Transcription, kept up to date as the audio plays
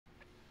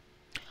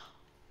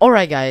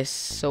Alright guys,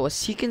 so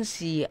as you can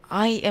see,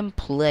 I am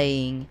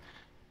playing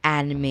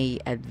Anime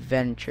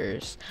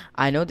Adventures.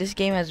 I know this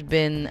game has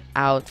been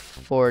out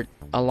for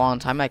a long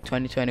time, like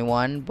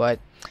 2021, but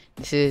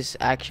this is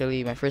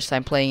actually my first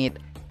time playing it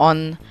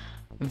on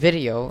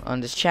video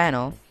on this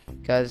channel,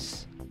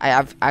 because I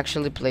have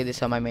actually played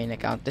this on my main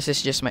account. This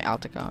is just my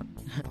alt account.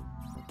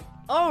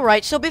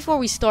 Alright, so before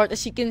we start,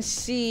 as you can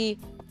see,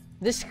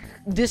 this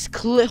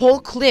whole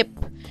clip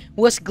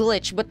was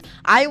glitched, but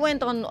I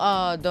went on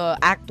the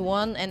Act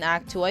 1 and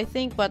Act 2, I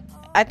think, but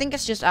I think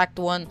it's just Act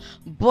 1,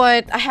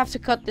 but I have to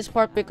cut this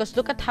part because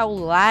look at how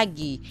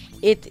laggy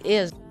it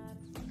is.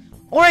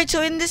 Alright,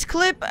 so in this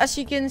clip, as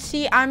you can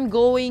see, I'm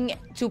going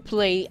to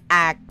play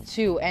Act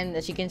 2, and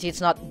as you can see,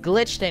 it's not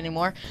glitched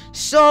anymore.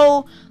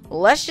 So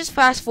let's just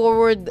fast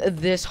forward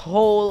this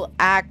whole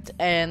act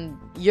and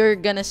you're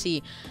gonna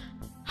see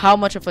how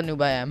much of a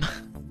noob I am.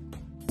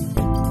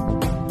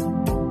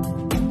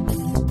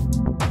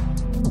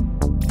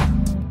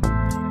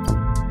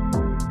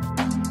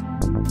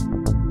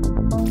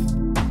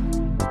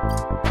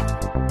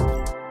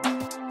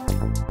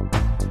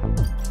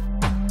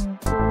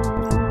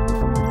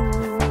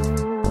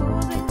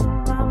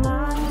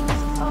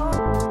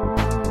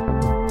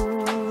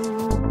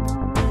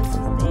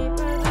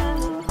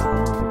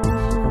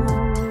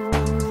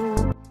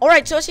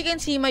 Alright, so as you can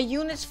see, my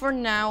units for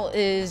now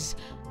is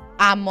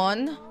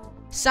Amon,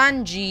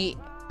 Sanji,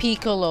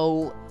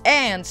 Piccolo,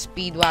 and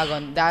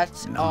Speedwagon. That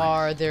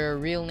are their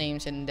real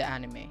names in the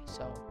anime.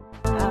 So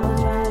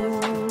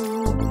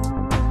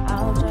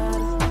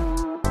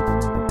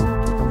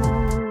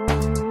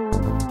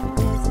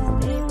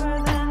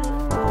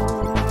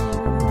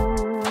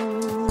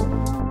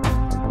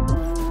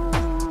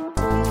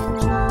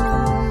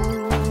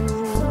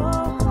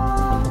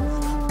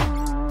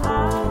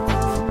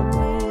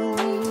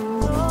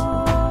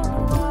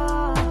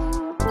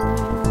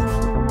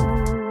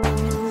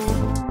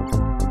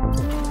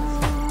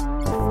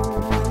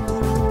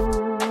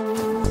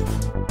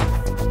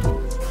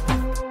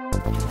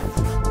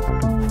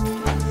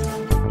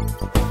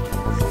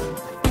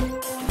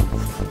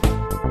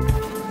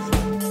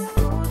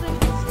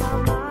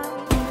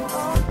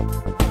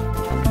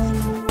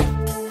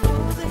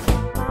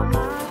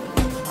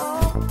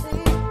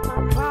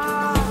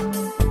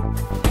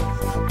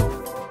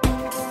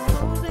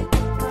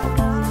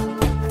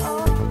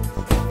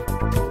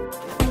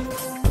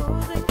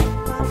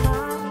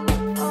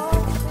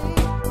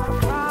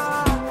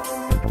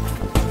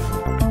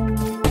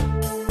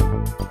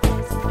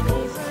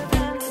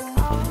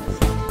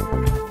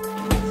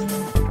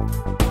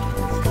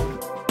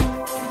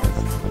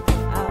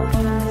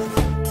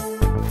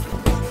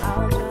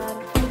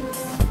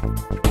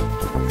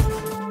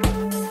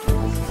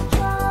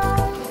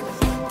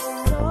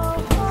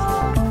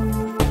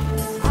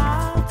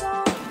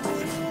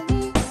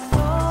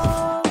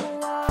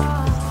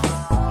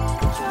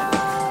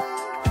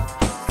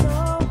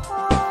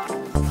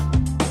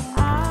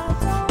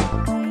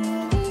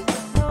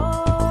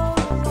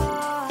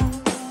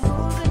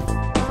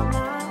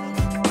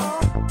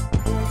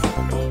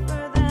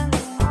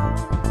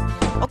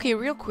okay,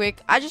 real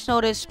quick, I just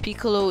noticed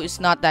Piccolo is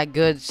not that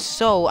good,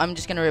 so I'm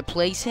just gonna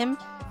replace him.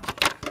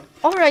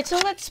 Alright, so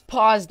let's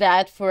pause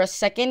that for a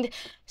second.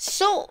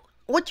 So,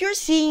 what you're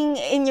seeing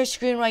in your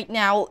screen right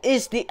now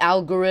is the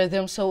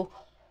algorithm. So,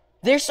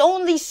 there's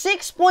only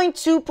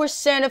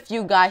 6.2% of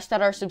you guys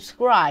that are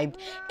subscribed,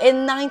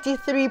 and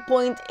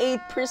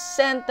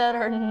 93.8% that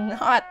are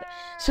not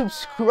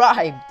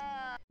subscribed.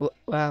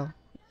 Wow,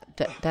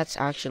 that's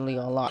actually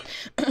a lot.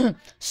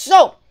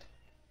 So,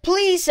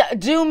 please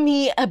do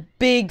me a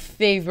big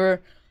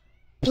favor.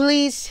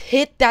 Please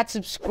hit that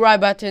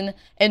subscribe button,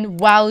 and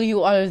while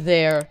you are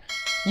there,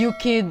 you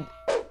could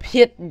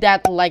hit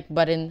that like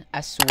button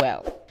as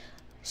well.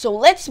 So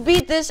let's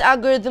beat this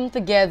algorithm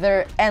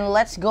together and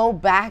let's go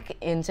back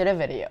into the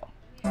video.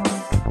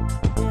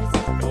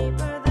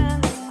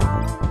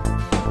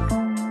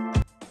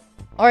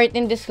 Alright,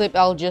 in this clip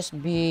I'll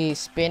just be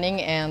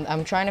spinning and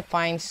I'm trying to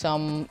find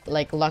some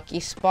like lucky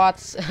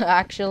spots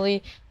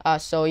actually.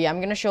 So yeah, I'm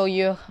gonna show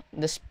you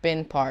the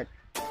spin part.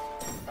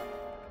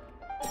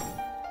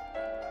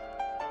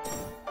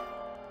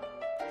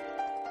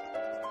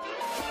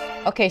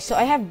 Okay, so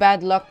I have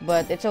bad luck,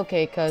 but it's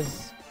okay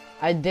because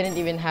I didn't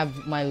even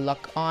have my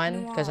luck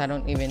on because I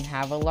don't even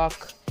have a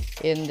luck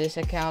in this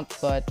account,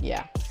 but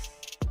yeah.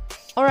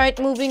 Alright,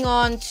 moving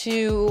on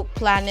to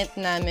Planet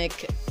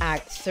Namek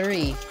Act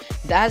 3,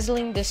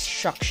 Dazzling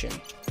Destruction.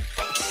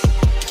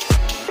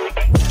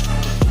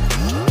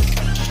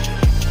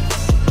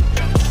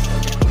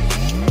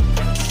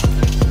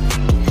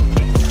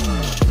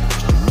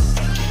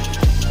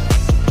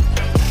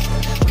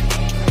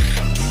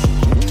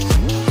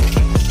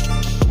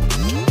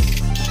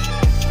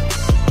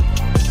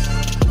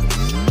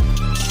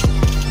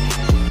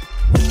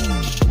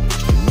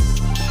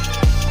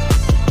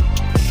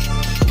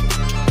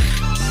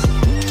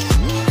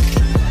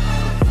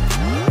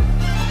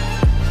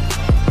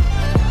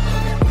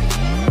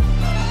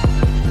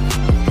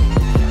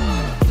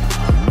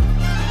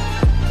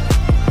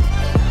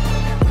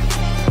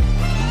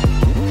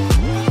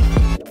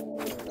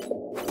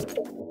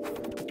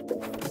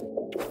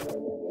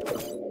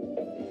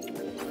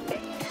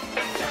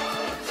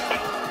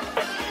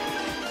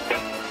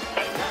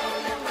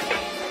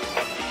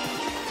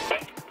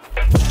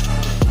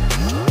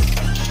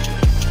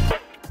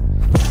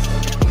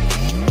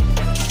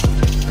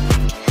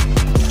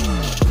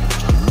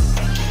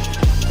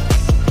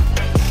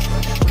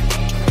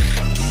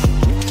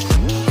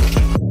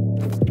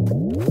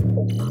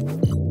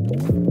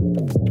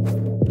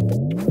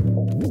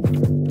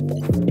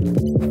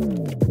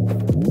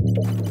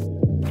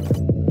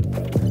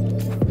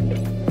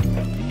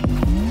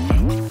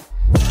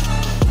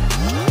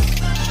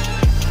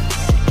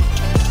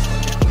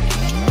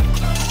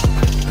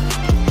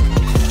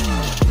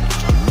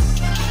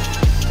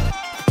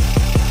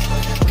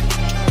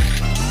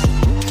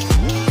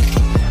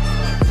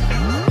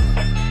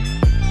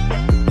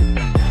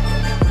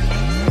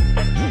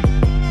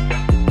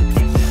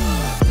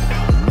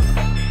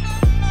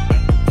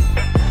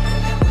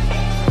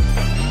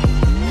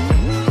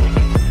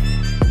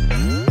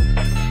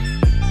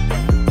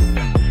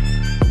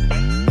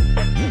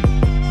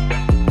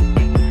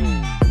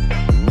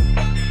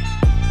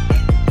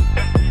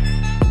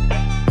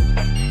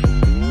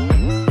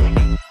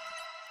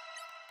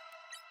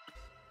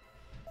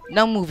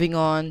 Now moving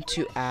on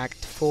to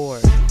Act 4.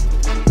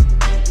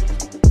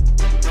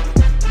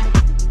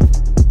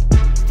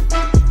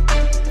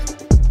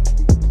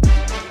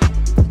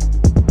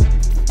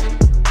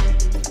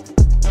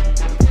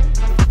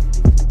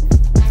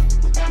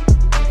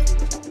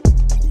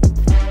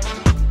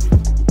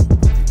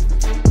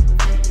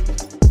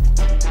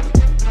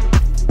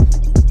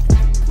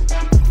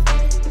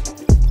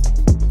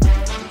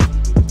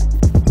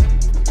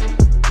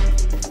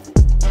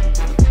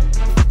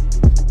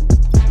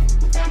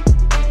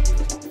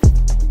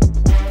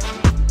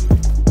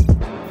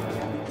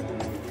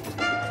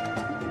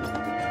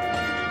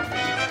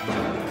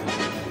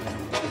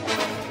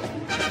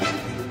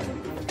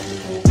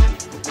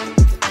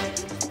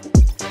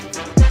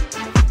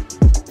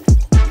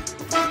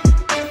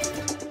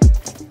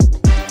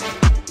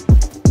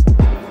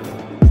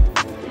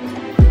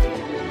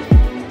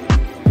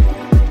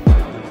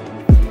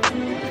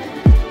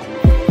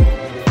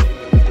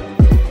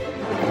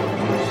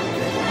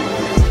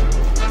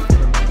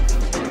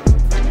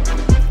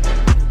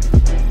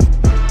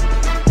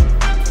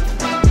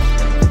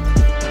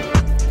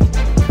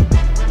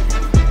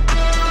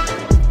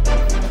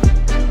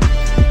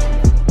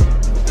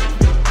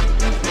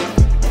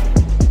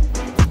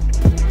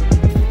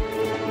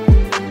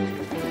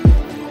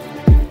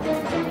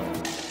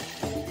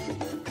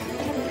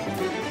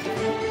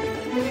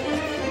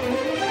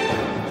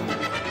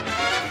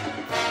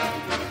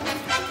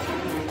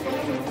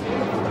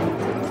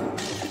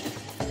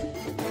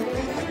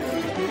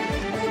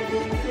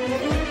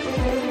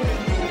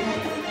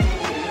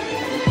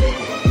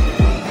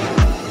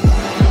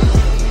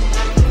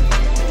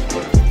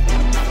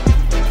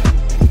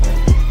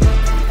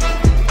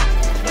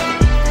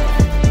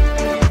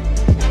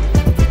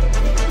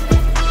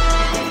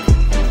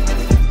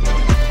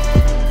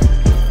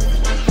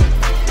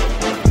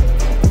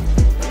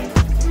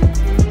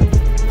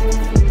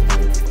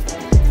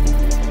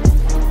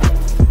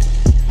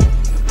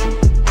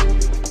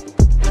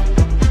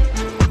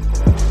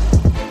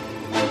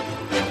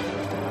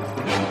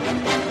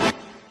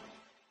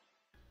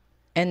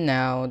 And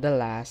now the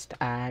last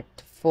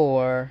act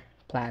for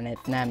Planet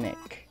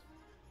Namek.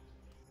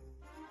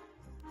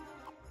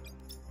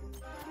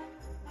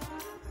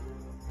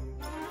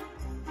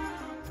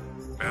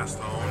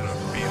 Master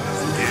owner.